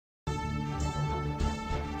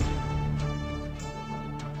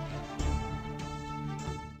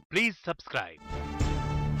Please subscribe.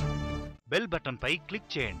 Bell button pi click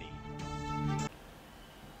చేయండి.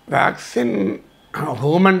 Vaccine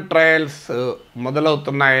human trials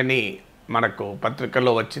మొదలవుతున్నాయని మనకు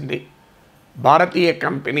పత్రికలో వచ్చింది. భారతీయ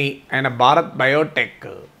కంపెనీ అయిన భారత్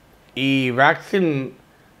బయోటెక్ ఈ వ్యాక్సిన్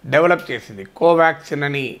డెవలప్ చేసింది. కోవాక్సిన్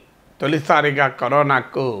అని తొలిసారిగా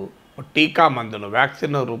కరోనాకు టీకా మందును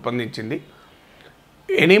వ్యాక్సిన్ రూపొందించింది.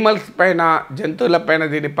 ఎనిమల్స్ పైన, జంతువులపైన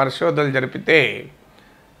దీని పరిశోధనలు జరిపితే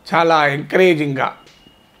చాలా ఎంకరేజింగ్గా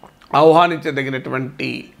ఆహ్వానించదగినటువంటి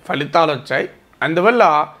ఫలితాలు వచ్చాయి. అందువల్ల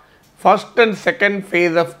first and second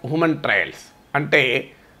phase of human trials అంటే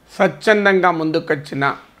స్వచ్ఛందంగా ముందుకొచ్చిన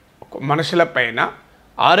మనుషులపైన,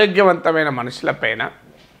 ఆరోగ్యవంతమైన మనుషులపైన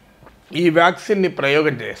ఈ వ్యాక్సిన్ని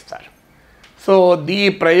ప్రయోగం చేస్తారు. సో ఈ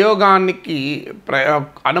ప్రయోగానికి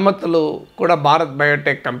అనుమతులు కూడా భారత్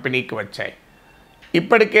బయోటెక్ కంపెనీకి వచ్చాయి.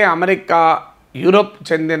 ఇప్పటికే అమెరికా, యూరోప్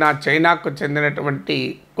చెందిన, చైనాకు చెందినటువంటి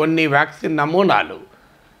కొన్ని వ్యాక్సిన్ నమూనాలు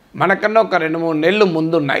మనకన్నా ఒక 2-3 నెలలు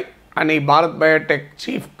ముందున్నాయి అని భారత్ బయోటెక్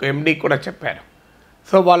చీఫ్ ఎండి కూడా చెప్పారు.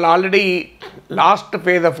 సో వాళ్ళు already last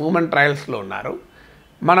phase of human ట్రయల్స్లో ఉన్నారు.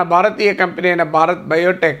 మన భారతీయ కంపెనీ అయిన Bharat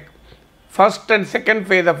Biotech first and second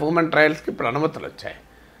phase of human ట్రయల్స్కి ఇప్పుడు అనుమతులు వచ్చాయి.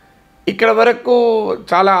 ఇక్కడ వరకు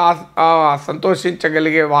చాలా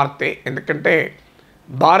సంతోషించగలిగే వార్తే. ఎందుకంటే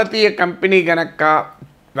భారతీయ కంపెనీ గనక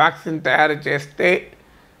వ్యాక్సిన్ తయారు చేస్తే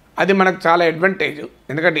అది మనకు చాలా అడ్వాంటేజ్.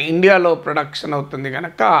 ఎందుకంటే ఇండియాలో ప్రొడక్షన్ అవుతుంది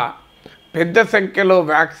కనుక పెద్ద సంఖ్యలో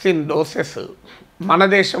వ్యాక్సిన్ డోసెస్ మన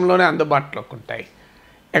దేశంలోనే అందుబాటులోకి ఉంటాయి.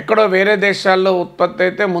 ఎక్కడో వేరే దేశాల్లో ఉత్పత్తి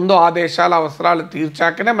అయితే ముందు ఆ దేశాల అవసరాలు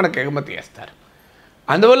తీర్చాకనే మనకు ఎగుమతి చేస్తారు.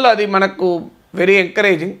 అందువల్ల అది మనకు వెరీ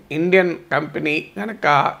ఎంకరేజింగ్. ఇండియన్ కంపెనీ కనుక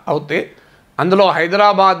అవుతే, అందులో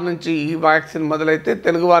హైదరాబాద్ నుంచి ఈ వ్యాక్సిన్ మొదలైతే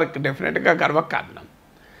తెలుగు వారికి డెఫినెట్గా గర్వకారణం.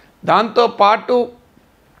 దాంతోపాటు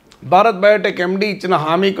భారత్ బయోటెక్ ఎండి ఇచ్చిన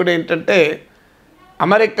హామీ కూడా ఏంటంటే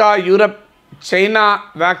అమెరికా, యూరప్, చైనా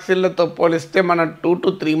వ్యాక్సిన్లతో పోలిస్తే మనం 2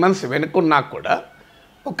 to 3 months వెనుకున్నా కూడా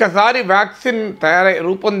ఒకసారి వ్యాక్సిన్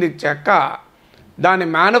రూపొందించాక దాని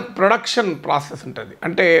ప్రొడక్షన్ ప్రాసెస్ ఉంటుంది.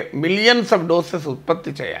 అంటే మిలియన్స్ ఆఫ్ డోసెస్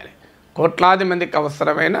ఉత్పత్తి చేయాలి. కోట్లాది మందికి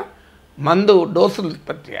అవసరమైన మందు డోసులు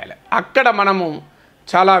ఉత్పత్తి చేయాలి. అక్కడ మనము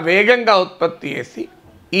చాలా వేగంగా ఉత్పత్తి చేసి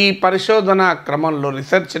ఈ పరిశోధన క్రమంలో,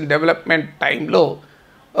 రీసెర్చ్ అండ్ డెవలప్మెంట్ టైంలో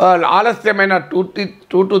ఆలస్యమైన 2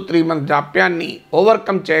 to 3 months జాప్యాన్ని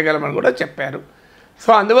ఓవర్కమ్ చేయగలమని కూడా చెప్పారు. సో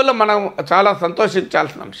అందువల్ల మనం చాలా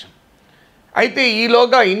సంతోషించాల్సిన అంశం. అయితే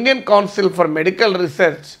ఈలోగా Indian council for medical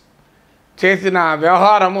research చేసిన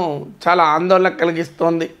వ్యవహారము చాలా ఆందోళన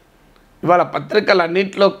కలిగిస్తోంది. ఇవాళ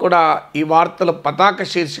పత్రికలన్నింటిలో కూడా ఈ వార్తలు పతాక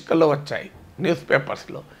శీర్షికల్లో వచ్చాయి, న్యూస్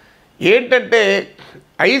పేపర్స్లో. ఏంటంటే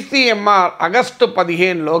ICMR ఆగస్టు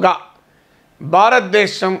 15లోగా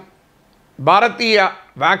భారతీయ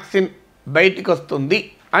వ్యాక్సిన్ బయటికి వస్తుంది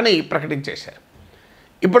అని ప్రకటించేశారు.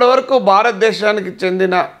 ఇప్పటి వరకు భారతదేశానికి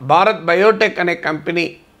చెందిన భారత్ బయోటెక్ అనే కంపెనీ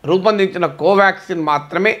రూపొందించిన కోవాక్సిన్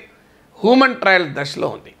మాత్రమే హ్యూమన్ ట్రయల్ దశలో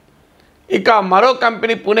ఉంది. ఇక మరో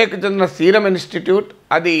కంపెనీ పూణేకు చెందిన సీరం ఇన్స్టిట్యూట్,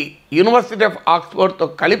 అది యూనివర్సిటీ ఆఫ్ ఆక్స్ఫోర్డ్తో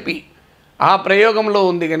కలిపి ఆ ప్రయోగంలో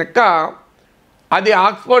ఉంది కనుక అది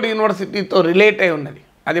ఆక్స్ఫోర్డ్ యూనివర్సిటీతో రిలేట్ అయి ఉన్నది.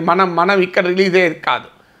 అది మనం ఇక్కడ రిలీజ్ అయ్యేది కాదు.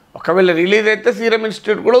 ఒకవేళ రిలీజ్ అయితే సీరం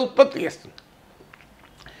ఇన్స్టిట్యూట్ కూడా ఉత్పత్తి చేస్తుంది.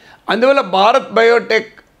 అందువల్ల భారత్ బయోటెక్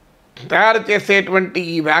తయారు చేసేటువంటి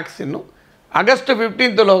ఈ వ్యాక్సిన్ను ఆగస్టు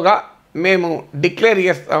 15లోగా మేము డిక్లేర్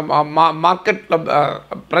చేస్తాం, మార్కెట్లో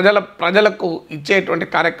ప్రజలకు ఇచ్చేటువంటి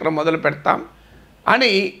కార్యక్రమం మొదలు పెడతాం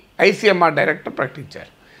అని ICMR డైరెక్టర్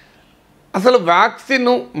ప్రకటించారు. అసలు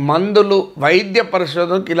వ్యాక్సిన్, మందులు, వైద్య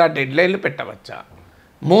పరిశోధనకు ఇలా డెడ్లైన్లు పెట్టవచ్చా?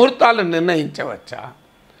 ముహూర్తాలు నిర్ణయించవచ్చా?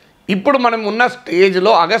 ఇప్పుడు మనం ఉన్న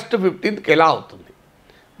స్టేజ్లో ఆగస్టు 15కి ఎలా అవుతుంది?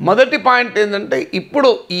 మొదటి పాయింట్ ఏంటంటే, ఇప్పుడు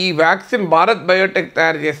ఈ వ్యాక్సిన్ భారత్ బయోటెక్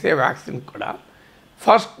తయారు చేసే వ్యాక్సిన్ కూడా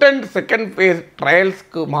ఫస్ట్ అండ్ సెకండ్ ఫేజ్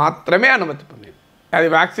ట్రయల్స్కు మాత్రమే అనుమతి పొందింది. అది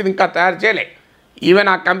వ్యాక్సిన్ ఇంకా తయారు చేయలే.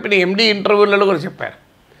 ఈవెన్ ఆ కంపెనీ ఎండి ఇంటర్వ్యూలలో కూడా చెప్పారు,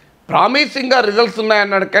 ప్రామిసింగ్గా రిజల్ట్స్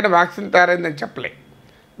ఉన్నాయన్నాడు కానీ వ్యాక్సిన్ తయారైందని చెప్పలే.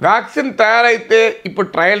 వ్యాక్సిన్ తయారైతే ఇప్పుడు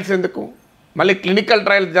ట్రయల్స్ ఎందుకు? మళ్ళీ క్లినికల్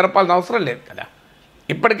ట్రయల్స్ జరపాల్సిన అవసరం లేదు కదా.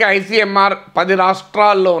 ఇప్పటికే ICMR 10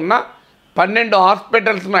 రాష్ట్రాల్లో ఉన్న 12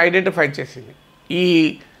 హాస్పిటల్స్ను ఐడెంటిఫై చేసింది ఈ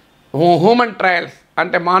హ్యూమన్ ట్రయల్స్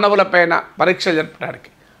అంటే మానవులపైన పరీక్షలు జరపడానికి.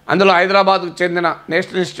 అందులో హైదరాబాద్కు చెందిన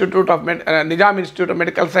Nizam institute of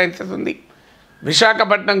medical sciences ఉంది,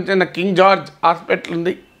 విశాఖపట్నంకు చెందిన కింగ్ జార్జ్ హాస్పిటల్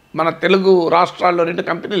ఉంది. మన తెలుగు రాష్ట్రాల్లో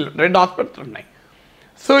 2 హాస్పిటల్స్ ఉన్నాయి.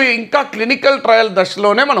 సో ఇంకా క్లినికల్ ట్రయల్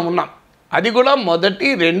దశలోనే మనం ఉన్నాం. అది కూడా మొదటి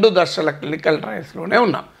 2 దశల క్లినికల్ ట్రయల్స్లోనే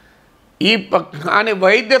ఉన్నాం. కానీ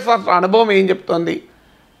వైద్య శాస్త్ర అనుభవం ఏం చెప్తోంది?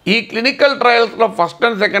 ఈ clinical ట్రయల్స్లో first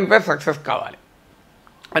and second phase success కావాలి.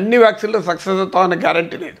 అన్ని వ్యాక్సిన్లు సక్సెస్ అవుతామని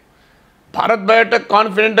గ్యారంటీ లేదు. భారత్ బయోటెక్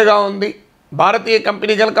కాన్ఫిడెంట్గా ఉంది. భారతీయ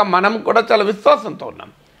కంపెనీ కనుక మనం కూడా చాలా విశ్వాసంతో ఉన్నాం.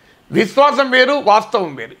 విశ్వాసం వేరు,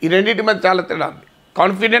 వాస్తవం వేరు. ఈ రెండింటి మధ్య చాలా తేడా ఉంది.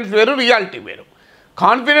 కాన్ఫిడెన్స్ వేరు, రియాలిటీ వేరు.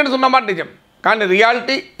 కాన్ఫిడెన్స్ ఉన్నమాట నిజం, కానీ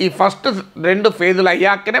రియాలిటీ ఈ ఫస్ట్ 2 ఫేజులు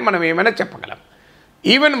అయ్యాకనే మనం ఏమైనా చెప్పగలం.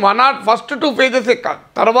 ఈవెన్ ఫస్ట్ 2 ఫేజెసే కాదు,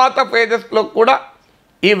 తర్వాత ఫేజెస్లో కూడా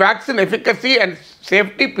ఈ vaccine efficacy and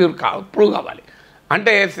safety prove కావాలి.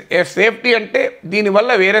 అంటే సేఫ్టీ అంటే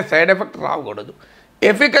దీనివల్ల వేరే సైడ్ ఎఫెక్ట్ రాకూడదు.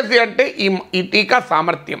 ఎఫికసీ అంటే ఈ టీకా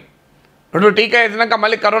సామర్థ్యం. ఇప్పుడు టీకా వేసినాక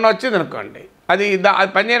మళ్ళీ కరోనా వచ్చింది అనుకోండి, అది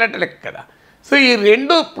పనిచేయనట్టు లెక్క కదా. సో ఈ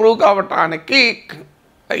 2 ప్రూవ్ కావటానికి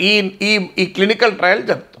ఈ క్లినికల్ ట్రయల్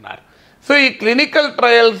జరుపుతున్నారు. సో ఈ క్లినికల్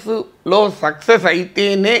ట్రయల్స్లో సక్సెస్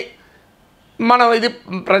అయితేనే మనం ఇది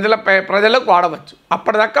ప్రజలకు వాడవచ్చు.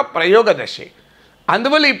 అప్పటిదాకా ప్రయోగ దశే.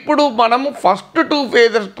 అందువల్ల ఇప్పుడు మనము ఫస్ట్ 2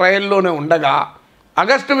 ఫేజెస్ ట్రయల్లోనే ఉండగా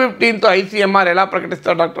ఆగస్టు 15 ICMR ఎలా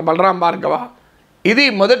ప్రకటిస్తారు డాక్టర్ బలరాం భార్గవ? ఇది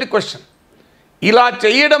మొదటి క్వశ్చన్. ఇలా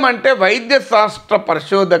చేయడం అంటే వైద్య శాస్త్ర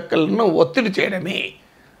పరిశోధకులను ఒత్తిడి చేయడమే.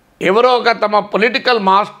 ఎవరో ఒక తమ పొలిటికల్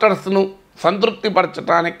మాస్టర్స్ను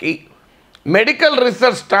సంతృప్తిపరచడానికి మెడికల్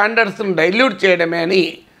రీసెర్చ్ స్టాండర్డ్స్ను డైల్యూట్ చేయడమే అని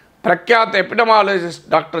ప్రఖ్యాత ఎపిడమాలజిస్ట్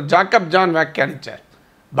డాక్టర్ జాకబ్ జాన్ వ్యాఖ్యానించారు.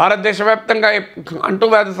 భారతదేశ వ్యాప్తంగా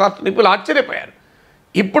అంటువ్యాధి శాస్త్ర నిపుణులు ఆశ్చర్యపోయారు.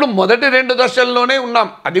 ఇప్పుడు మొదటి 2 దశల్లోనే ఉన్నాం,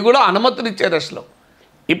 అది కూడా అనుమతినిచ్చే దశలో.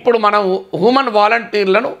 ఇప్పుడు మనం హ్యూమన్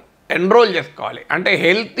వాలంటీర్లను ఎన్రోల్ చేసుకోవాలి, అంటే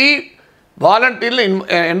హెల్తీ వాలంటీర్లు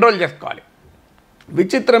ఎన్రోల్ చేసుకోవాలి.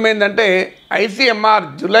 విచిత్రం ఏంటంటే ICMR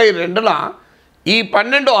జూలై 2న ఈ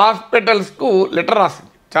 12 హాస్పిటల్స్కు లెటర్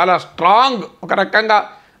రాసింది. చాలా స్ట్రాంగ్, ఒక రకంగా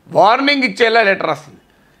వార్నింగ్ ఇచ్చేలా లెటర్ రాసింది.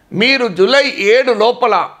 మీరు జూలై 7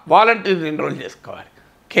 లోపల వాలంటీర్ని ఎన్రోల్ చేసుకోవాలి.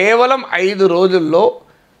 కేవలం 5 రోజుల్లో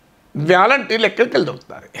వాలంటీర్లు ఎక్కడికి వెళ్ళి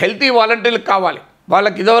దొరుకుతారు. హెల్తీ వాలంటీర్లు కావాలి.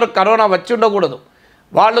 వాళ్ళకి ఇదివరకు కరోనా వచ్చి ఉండకూడదు.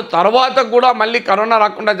 వాళ్ళు తర్వాత కూడా మళ్ళీ కరోనా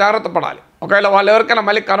రాకుండా జాగ్రత్త పడాలి. ఒకవేళ వాళ్ళు ఎవరికైనా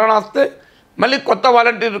మళ్ళీ కరోనా వస్తే మళ్ళీ కొత్త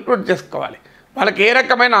వాలంటీర్ రిక్రూట్ చేసుకోవాలి. వాళ్ళకి ఏ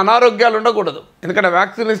రకమైన అనారోగ్యాలు ఉండకూడదు. ఎందుకంటే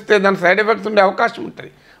వ్యాక్సిన్ ఇస్తే దాని సైడ్ ఎఫెక్ట్స్ ఉండే అవకాశం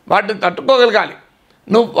ఉంటుంది. వాటిని తట్టుకోగలగాలి.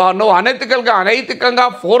 నువ్వు అనైతికంగా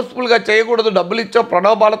ఫోర్స్ఫుల్గా చేయకూడదు. డబ్బులు ఇచ్చో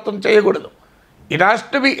ప్రలోభాలతో చేయకూడదు. It has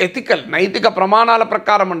to be ethical, నైతిక ప్రమాణాల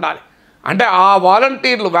ప్రకారం ఉండాలి. అంటే ఆ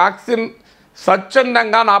వాలంటీర్లు వ్యాక్సిన్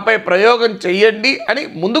స్వచ్ఛందంగా నాపై ప్రయోగం చెయ్యండి అని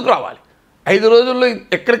ముందుకు రావాలి. 5 రోజుల్లో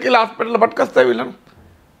ఎక్కడికి వెళ్ళి హాస్పిటల్ పట్టుకొస్తాయి వీళ్ళను?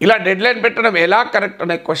 ఇలా డెడ్లైన్ పెట్టడం ఎలా కరెక్ట్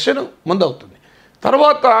అనే క్వశ్చన్ ముందవుతుంది.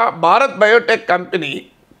 తర్వాత Bharat Biotech company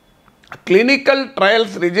clinical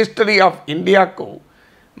trials registry of ఇండియాకు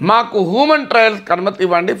మాకు హ్యూమన్ ట్రయల్స్కి అనుమతి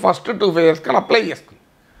ఇవ్వండి, ఫస్ట్ 2 ఫేజెస్ కానీ అప్లై చేసుకుంది.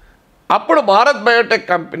 అప్పుడు భారత్ బయోటెక్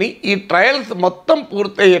కంపెనీ ఈ ట్రయల్స్ మొత్తం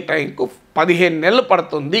పూర్తయ్యే టైంకు 15 నెలలు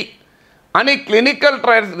పడుతుంది అని క్లినికల్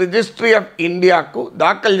ట్రయల్స్ రిజిస్ట్రీ ఆఫ్ ఇండియాకు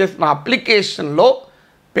దాఖలు చేసిన అప్లికేషన్లో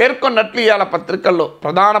పేర్కొన్నట్లు ఇవాళ పత్రికల్లో,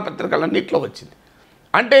 ప్రధాన పత్రికలన్నింటిలో వచ్చింది.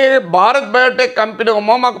 అంటే భారత్ బయోటెక్ కంపెనీ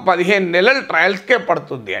మాకు 15 నెలలు ట్రయల్స్కే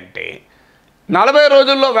పడుతుంది అంటే 40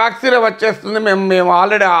 రోజుల్లో వ్యాక్సిన్ వచ్చేస్తుంది, మేము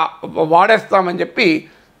ఆల్రెడీ వాడేస్తామని చెప్పి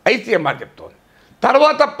ICMR చెప్తోంది.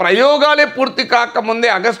 తర్వాత ప్రయోగాలే పూర్తి కాకముందే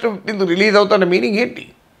ఆగస్టు 15 రిలీజ్ అవుతున్న మీనింగ్ ఏంటి?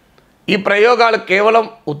 ఈ ప్రయోగాలు కేవలం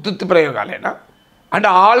ఉత్తుత్తి ప్రయోగాలేనా? అంటే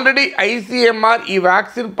ఆల్రెడీ ICMR ఈ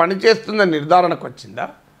వ్యాక్సిన్ పనిచేస్తుందని నిర్ధారణకు వచ్చిందా?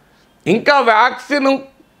 ఇంకా వ్యాక్సిన్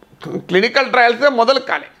క్లినికల్ ట్రయల్సే మొదలు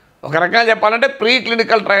కాలే. ఒక రకంగా చెప్పాలంటే ప్రీ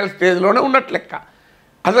క్లినికల్ ట్రయల్ స్టేజ్లోనే ఉన్నట్లు లెక్క.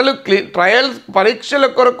 అసలు ట్రయల్స్ పరీక్షల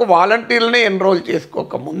కొరకు వాలంటీర్లనే ఎన్రోల్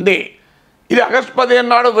చేసుకోకముందే ఇది ఆగస్టు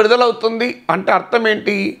 15 నాడు విడుదలవుతుంది అంటే అర్థం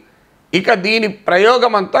ఏంటి? ఇక దీని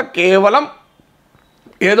ప్రయోగం అంతా కేవలం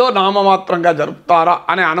ఏదో నామమాత్రంగా జరుపుతారా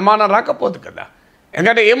అనే అనుమానం రాకపోదు కదా.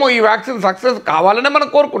 ఎందుకంటే ఏమో ఈ వ్యాక్సిన్ సక్సెస్ కావాలనే మనం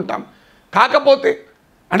కోరుకుంటాం. కాకపోతే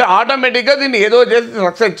అంటే ఆటోమేటిక్గా దీన్ని ఏదో చేసి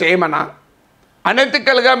సక్సెస్ చేయమనా,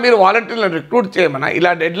 అనెథికల్గా మీరు వాలంటీర్లను రిక్రూట్ చేయమనా,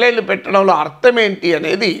 ఇలా డెడ్లైన్లు పెట్టడంలో అర్థం ఏంటి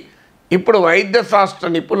అనేది ఇప్పుడు వైద్య శాస్త్ర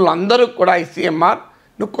నిపుణులు అందరూ కూడా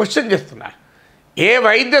ICMRను క్వశ్చన్ చేస్తున్నారు. ఏ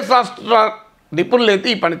వైద్య శాస్త్ర నిపుణులు అయితే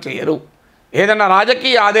ఈ పని చేయరు. ఏదైనా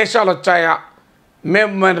రాజకీయ ఆదేశాలు వచ్చాయా,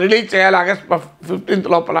 మేము రిలీజ్ చేయాలి ఆగస్ట్ 15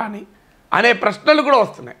 లోపల అనే ప్రశ్నలు కూడా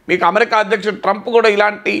వస్తున్నాయి. మీకు అమెరికా అధ్యక్షుడు ట్రంప్ కూడా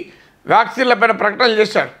ఇలాంటి వ్యాక్సిన్లపైన ప్రకటనలు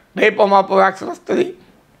చేశాడు. రేపో మాపో వ్యాక్సిన్ వస్తుంది,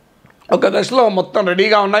 ఒక దశలో మొత్తం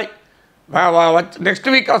రెడీగా ఉన్నాయి, నెక్స్ట్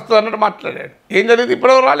వీక్ వస్తుంది అన్నట్టు మాట్లాడాడు. ఏం జరిగింది?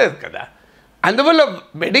 ఇప్పటివరకు రాలేదు కదా. అందువల్ల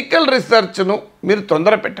మెడికల్ రీసెర్చ్ను మీరు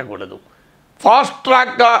తొందర పెట్టకూడదు. ఫాస్ట్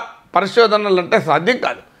ట్రాక్గా పరిశోధనలు అంటే సాధ్యం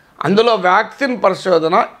కాదు. అందులో వ్యాక్సిన్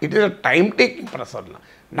పరిశోధన ఇట్ ఈస్ టైం టేకింగ్ పరిశోధన.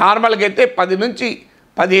 నార్మల్గా అయితే 10 నుంచి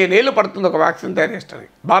 15 ఏళ్ళు పడుతుంది ఒక వ్యాక్సిన్ తయారు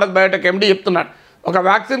చేయడానికి. భారత్ బయోటెక్ MD చెప్తున్నాడు ఒక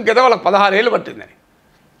వ్యాక్సిన్కి అయితే వాళ్ళకి 16 ఏళ్ళు పట్టిందని.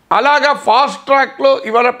 అలాగా ఫాస్ట్ ట్రాక్లో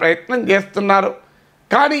ఇవాళ ప్రయత్నం చేస్తున్నారు.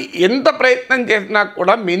 కానీ ఎంత ప్రయత్నం చేసినా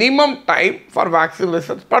కూడా minimum time for vaccine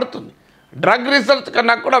research పడుతుంది. డ్రగ్ రీసెర్చ్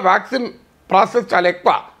కన్నా కూడా వ్యాక్సిన్ ప్రాసెస్ చాలా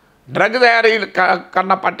ఎక్కువ. డ్రగ్ తయారీ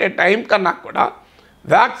కన్నా పట్టే టైం కన్నా కూడా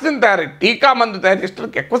వ్యాక్సిన్ తయారీ టీకా మందు తయారు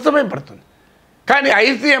చేయడానికి ఎక్కువ సమయం పడుతుంది. కానీ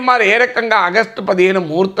ఐసీఎంఆర్ ఏ రకంగా ఆగస్టు 15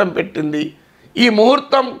 ముహూర్తం పెట్టింది, ఈ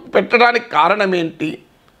ముహూర్తం పెట్టడానికి కారణం ఏంటి?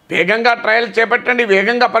 వేగంగా ట్రయల్ చేపట్టండి,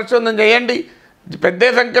 వేగంగా పరిశోధన చేయండి, పెద్ద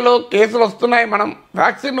సంఖ్యలో కేసులు వస్తున్నాయి, మనం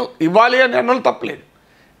వ్యాక్సిన్ ఇవ్వాలి అని అన్నది తప్పలేదు.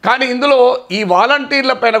 కానీ ఇందులో ఈ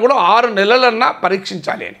వాలంటీర్ల పైన కూడా 6 నెలలన్నా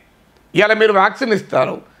పరీక్షించాలి అని. ఇవాళ మీరు వ్యాక్సిన్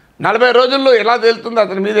ఇస్తారు, 40 రోజుల్లో ఎలా తేలుతుందో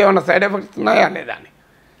అతని మీద ఏమైనా సైడ్ ఎఫెక్ట్స్ ఉన్నాయా లేదా అని.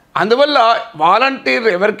 అందువల్ల వాలంటీర్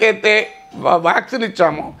ఎవరికైతే వ్యాక్సిన్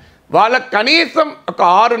ఇచ్చామో వాళ్ళకి కనీసం ఒక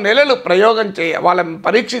 6 నెలలు ప్రయోగం వాళ్ళని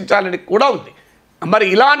పరీక్షించాలని కూడా ఉంది. మరి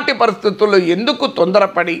ఇలాంటి పరిస్థితుల్లో ఎందుకు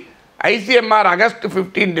తొందరపడి ఐసీఎంఆర్ ఆగస్టు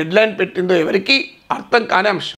 15 డెడ్లైన్ పెట్టిందో ఎవరికీ అర్థం కాని అంశం.